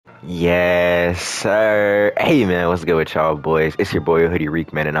Yes, sir. Hey, man, what's good with y'all, boys? It's your boy Hoodie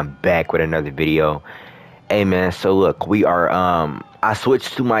Reek, man, and I'm back with another video. Hey, man, so look, we are, I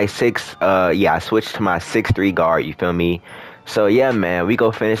switched to my I switched to my 6'3" guard, you feel me? So, yeah, man, we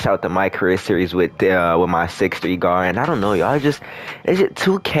go finish out the MyCAREER series with my 6'3" guard, and I don't know, y'all, it's just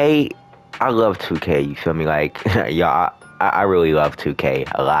 2K, I love 2K, you feel me? Like, y'all, I really love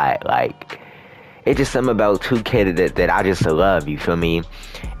 2K a lot, like, it's just something about 2K that I just love, you feel me?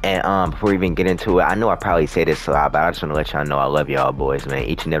 And before we even get into it, I know I probably say this a lot, but I just want to let y'all know I love y'all boys, man.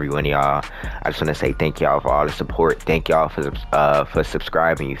 Each and every one of y'all. I just want to say thank y'all for all the support. Thank y'all for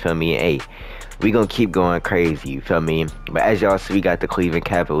subscribing, you feel me? Hey, we gonna keep going crazy, you feel me? But as y'all see, we got the Cleveland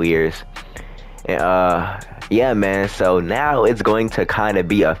Cavaliers. And yeah, man, so now it's going to kind of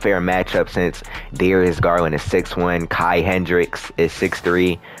be a fair matchup since Darius Garland is 6'1", Kai Hendrix is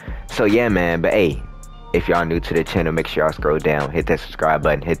 6'3". So yeah, man, but hey, if y'all new to the channel, make sure y'all scroll down, hit that subscribe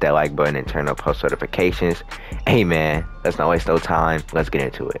button, hit that like button, and turn on post notifications. Hey, man, let's not waste no time. Let's get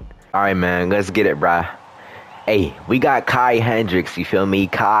into it. All right, man, let's get it, bruh. Hey, we got Kai Hendrix, you feel me?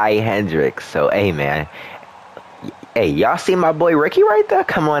 Kai Hendrix. So, hey, man. Hey, y'all see my boy Ricky right there?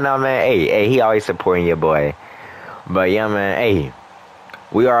 Come on now, man. Hey, he always supporting your boy. But yeah, man, hey,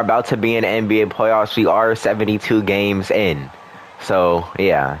 we are about to be in the NBA playoffs. We are 72 games in. So,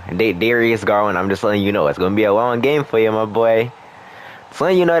 yeah, Darius Garland, I'm just letting you know, it's going to be a long game for you, my boy. Just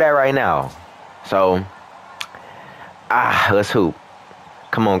letting you know that right now. So, let's hoop.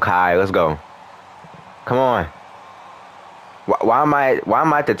 Come on, Kai, let's go. Come on. Why am I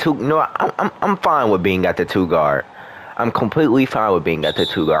at the two? No, I'm fine with being at the two guard. I'm completely fine with being at the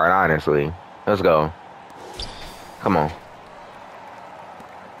two guard, honestly. Let's go. Come on.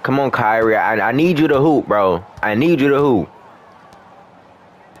 Come on, Kyrie. I need you to hoop, bro. I need you to hoop.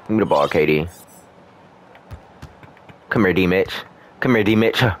 Give me the ball, KD. Come here, D-Mitch. Come here,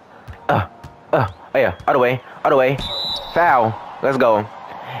 D-Mitch. Oh yeah, all the way. Foul. Let's go.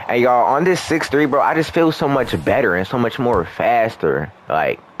 And y'all, on this 6'3", bro, I just feel so much better and so much more faster.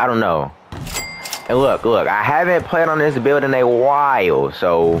 Like, I don't know. And look, I haven't played on this build in a while,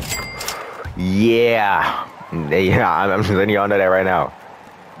 so yeah. I'm just letting y'all know that right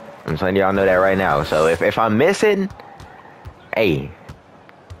now. So if I'm missing, hey,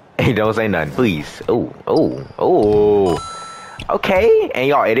 don't say nothing, please. Oh. Okay, and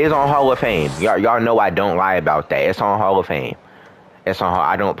y'all, it is on Hall of Fame. Y'all know I don't lie about that. It's on Hall of Fame.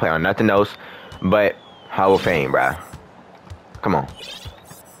 I don't play on nothing else but Hall of Fame, bruh. Come on.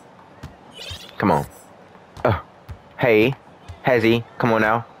 Hey, Hezzy, come on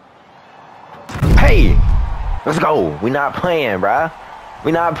now. Hey, let's go. We not playing, bruh.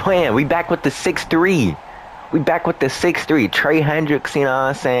 We back with the 6'3". Trey Hendrix, you know what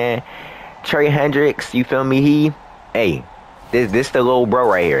I'm saying? Trey Hendrix, you feel me? Hey, this the little bro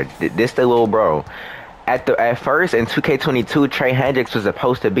right here. This the little bro. At first in 2K22, Trey Hendrix was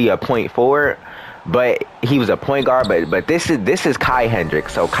supposed to be a point forward, but he was a point guard. But this is Kai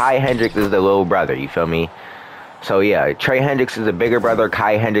Hendrix. So Kai Hendrix is the little brother. You feel me? So yeah, Trey Hendrix is the bigger brother.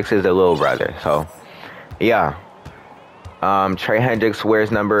 Kai Hendrix is the little brother. So yeah. Trey Hendrix wears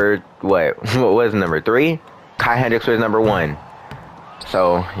number what was number 3? Kai Hendrix wears number 1.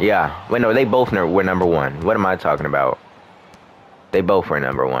 So yeah, wait, no, they both were number 1. What am I talking about? They both were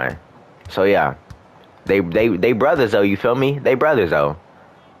number 1. So yeah, they brothers though. You feel me? They brothers though.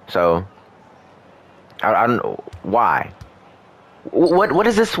 So I don't know why. What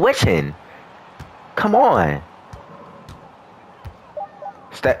is this switching? Come on.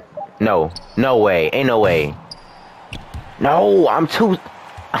 No way. Ain't no way. No, I'm too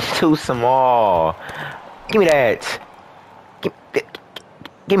small. Give me that.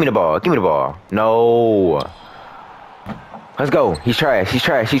 Give me the ball. No. Let's go. He's trash. We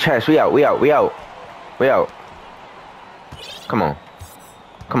out. Come on.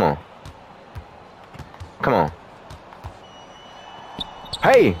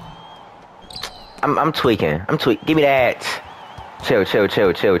 Hey. I'm tweaking. Give me that. Chill. Oh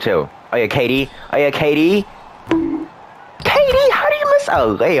yeah, KD. KD, how do you miss a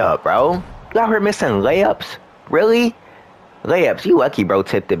layup, bro? You out here missing layups? Really? Layups, you lucky, bro,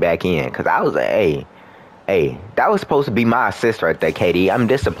 tipped it back in. Because I was like, hey, that was supposed to be my assist right there, KD. I'm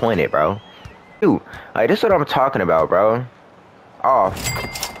disappointed, bro. Dude, like, this is what I'm talking about, bro. Off.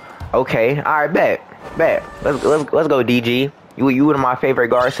 Okay, all right, bet. Let's go, DG. You one of my favorite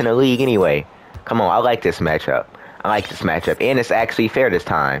guards in the league anyway. Come on, I like this matchup. And it's actually fair this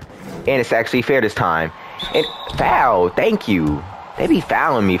time. And foul, thank you. They be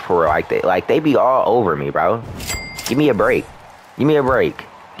fouling me for like they be all over me, bro. Give me a break.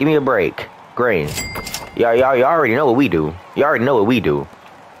 Green. Y'all already know what we do.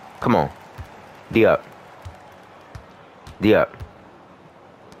 Come on. D up. D up.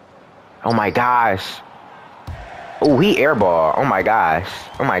 Oh my gosh. Oh, he airball. Oh my gosh.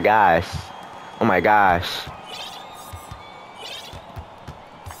 Oh my gosh. Oh my gosh.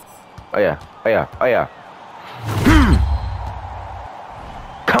 Oh yeah. Oh yeah. Oh yeah.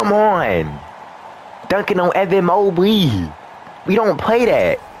 Come on. Dunking on Evan Mobley. We don't play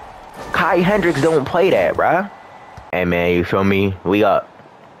that. Hendrix don't play that, bruh. Hey man, you feel me? We up.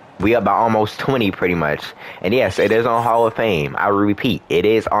 We up by almost 20 pretty much. And yes, it is on Hall of Fame. I repeat, it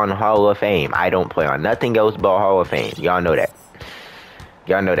is on Hall of Fame. I don't play on nothing else but Hall of Fame. Y'all know that.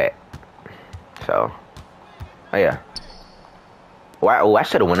 Y'all know that. So, oh yeah. Well, I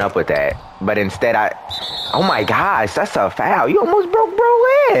should have went up with that. But instead oh my gosh, that's a foul. You almost broke bro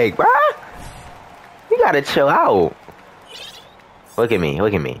leg, bruh. You gotta chill out. Look at me,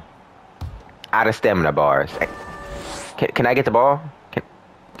 look at me. Out of stamina bars. Can I get the ball?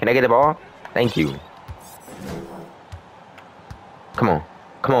 Can I get the ball? Thank you. Come on.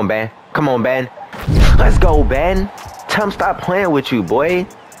 Come on, Ben. Come on, Ben. Let's go, Ben. Tell him stop playing with you, boy.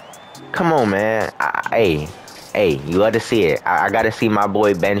 Come on, man. Hey, you love to see it. I gotta see my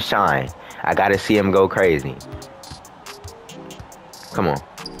boy Ben shine. I gotta see him go crazy. Come on.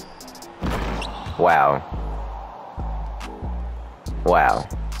 Wow. Wow.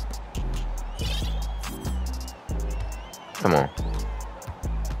 Come on.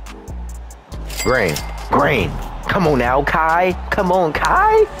 Green. Come on now, Kai. Come on,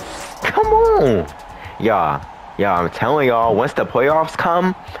 Kai. Come on. Y'all, I'm telling y'all, once the playoffs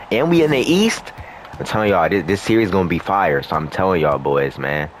come and we in the East, I'm telling y'all, this series gonna be fire. So I'm telling y'all, boys,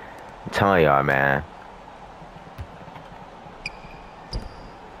 man. I'm telling y'all, man.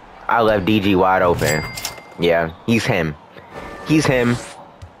 I left DG wide open. Yeah, he's him. He's him.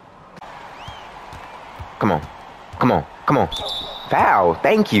 Come on. Come on. Come on. Foul.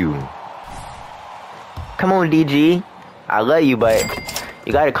 Thank you. Come on, DG. I love you, but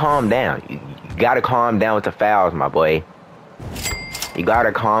you gotta calm down. You gotta calm down with the fouls, my boy. You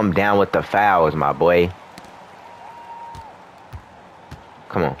gotta calm down with the fouls, my boy.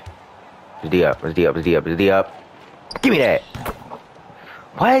 Come on. Let's D up. Let's D up. Let's D up. Let's D up. Give me that.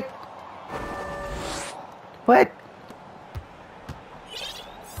 What? What?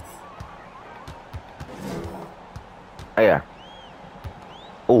 Oh, yeah.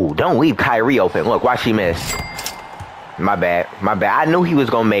 Oh, don't leave Kyrie open. Look, watch he miss. My bad. My bad. I knew he was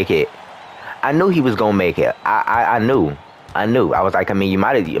going to make it. I knew he was going to make it. I knew. I was like,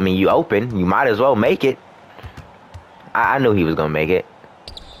 you open. You might as well make it. I knew he was going to make it.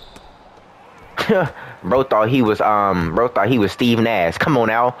 Bro thought he was Steve Nash. Come on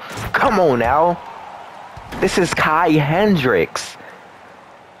now. Come on now. This is Hendrix.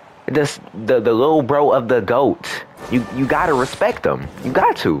 The little bro of the GOAT. You gotta respect him. You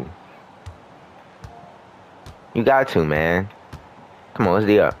got to. You got to, man. Come on, let's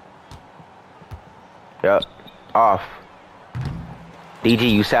D up. Yup. Off. DG,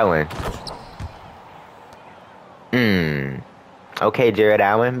 you selling. Okay, Jared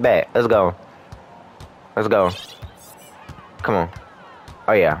Allen. Bet. Let's go. Let's go. Come on.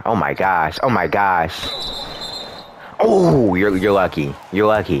 Oh, yeah. Oh, my gosh. Oh, my gosh. Oh, you're lucky. You're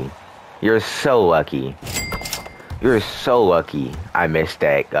lucky. You're so lucky. You're so lucky I missed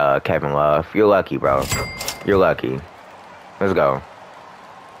that, Kevin Love. You're lucky, bro. You're lucky. Let's go.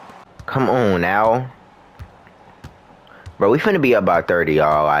 Come on, now. Bro, we finna be up by 30,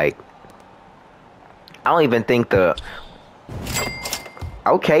 y'all. Like, I don't even think the...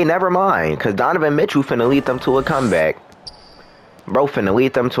 Okay, never mind. Because Donovan Mitchell finna lead them to a comeback. Bro finna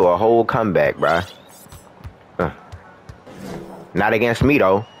lead them to a whole comeback, bruh. Not against me,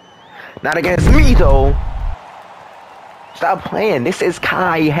 though. Not against me, though. Stop playing. This is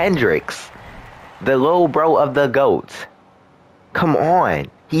Hendrix. The little bro of the GOAT. Come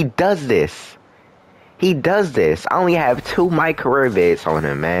on. He does this. He does this. I only have 2 MyCAREER vids on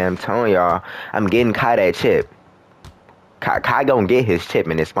him, man. I'm telling y'all, I'm getting Kai that chip. Kai gonna get his chip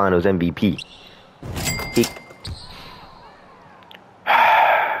in his finals MVP.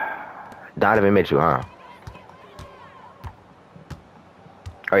 Donovan Mitchell, huh?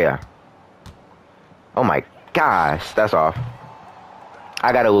 Oh, yeah. Oh, my gosh. That's off.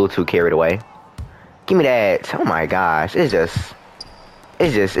 I got a little too carried away. Give me that. Oh, my gosh. It's just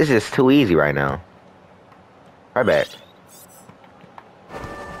too easy right now. Right back.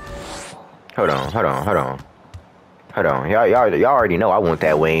 Hold on. Y'all already know I want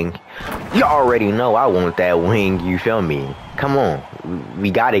that wing. Y'all already know I want that wing, you feel me? Come on.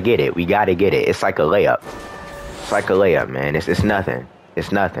 We gotta get it. It's like a layup. It's like a layup, man. It's nothing.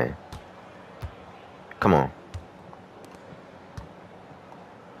 It's nothing. Come on.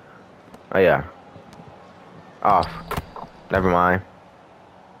 Oh, yeah. Off. Never mind.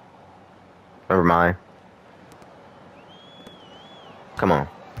 Never mind. Come on.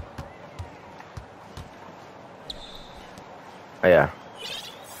 Oh, yeah.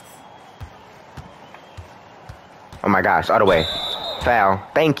 Oh, my gosh. All the way. Foul.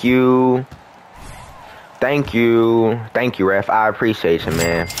 Thank you. Thank you. Thank you, ref. I appreciate you,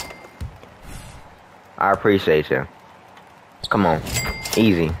 man. I appreciate you. Come on.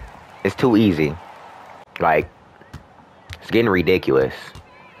 Easy. It's too easy. Like, it's getting ridiculous.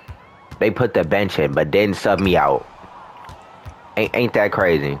 They put the bench in, but didn't sub me out. Ain't that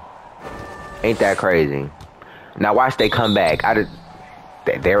crazy? Ain't that crazy? Now watch they come back.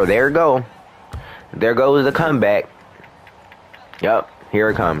 There it go. There goes the comeback. Yup, here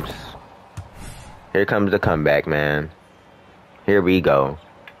it comes. Here comes the comeback, man. Here we go.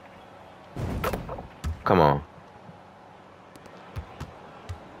 Come on.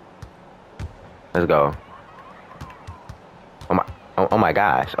 Let's go. Oh my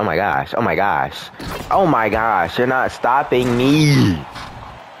gosh. Oh my gosh. Oh my gosh. Oh my gosh. You're not stopping me.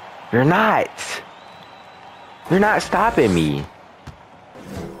 You're not. You're not stopping me.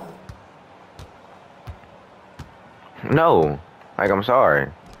 No. Like, I'm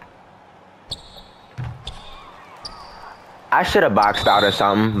sorry. I should have boxed out or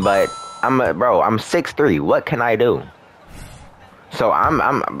something, but I'm 6'3". What can I do? So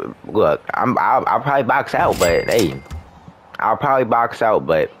look, I'll probably box out, but hey, I'll probably box out,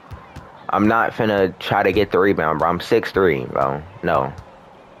 but I'm not finna try to get the rebound, bro. I'm 6'3", bro. No.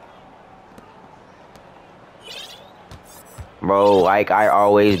 Bro, like I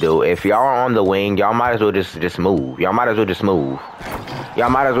always do. If y'all are on the wing, y'all might as well just move. Y'all might as well just move. Y'all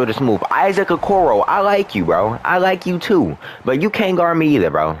might as well just move. Isaac Okoro, I like you, bro. I like you too. But you can't guard me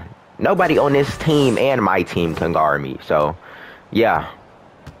either, bro. Nobody on this team and my team can guard me. So, yeah.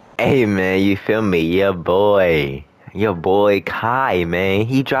 Hey, man, you feel me? Your boy Kai, man.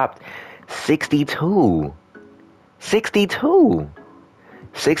 He dropped 62. 62.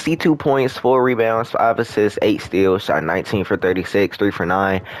 62 points, 4 rebounds, 5 assists, 8 steals, shot 19 for 36, 3 for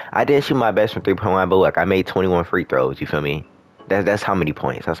 9. I didn't shoot my best from 3-point line, but look, I made 21 free throws, you feel me? That's how many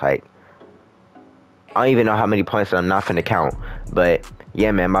points. That's like, I don't even know how many points that I'm not finna count. But,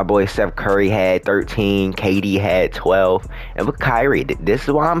 yeah, man, my boy Steph Curry had 13, KD had 12. And with Kyrie, this is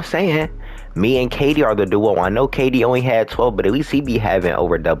what I'm saying. Me and KD are the duo. I know KD only had 12, but at least he be having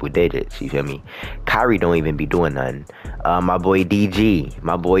over double digits, you feel me? Kyrie don't even be doing nothing. My boy DG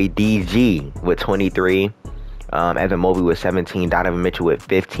with 23. Evan Mobley with 17, Donovan Mitchell with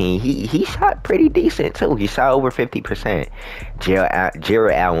 15. He shot pretty decent too. He shot over 50%.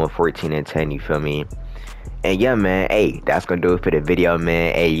 Jared Allen with 14 and 10, you feel me? And yeah, man, hey, that's gonna do it for the video,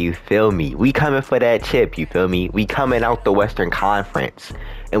 man. Hey, you feel me? We coming for that chip, you feel me? We coming out the Western Conference,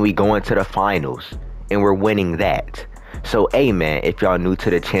 and we going to the finals, and we're winning that. So, hey, man, if y'all new to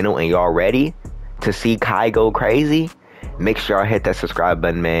the channel and y'all ready to see Kai go crazy, make sure y'all hit that subscribe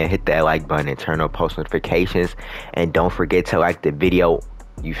button, man. Hit that like button and turn on post notifications. And don't forget to like the video,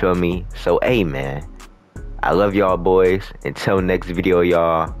 you feel me? So, hey, man, I love y'all, boys. Until next video,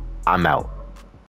 y'all, I'm out.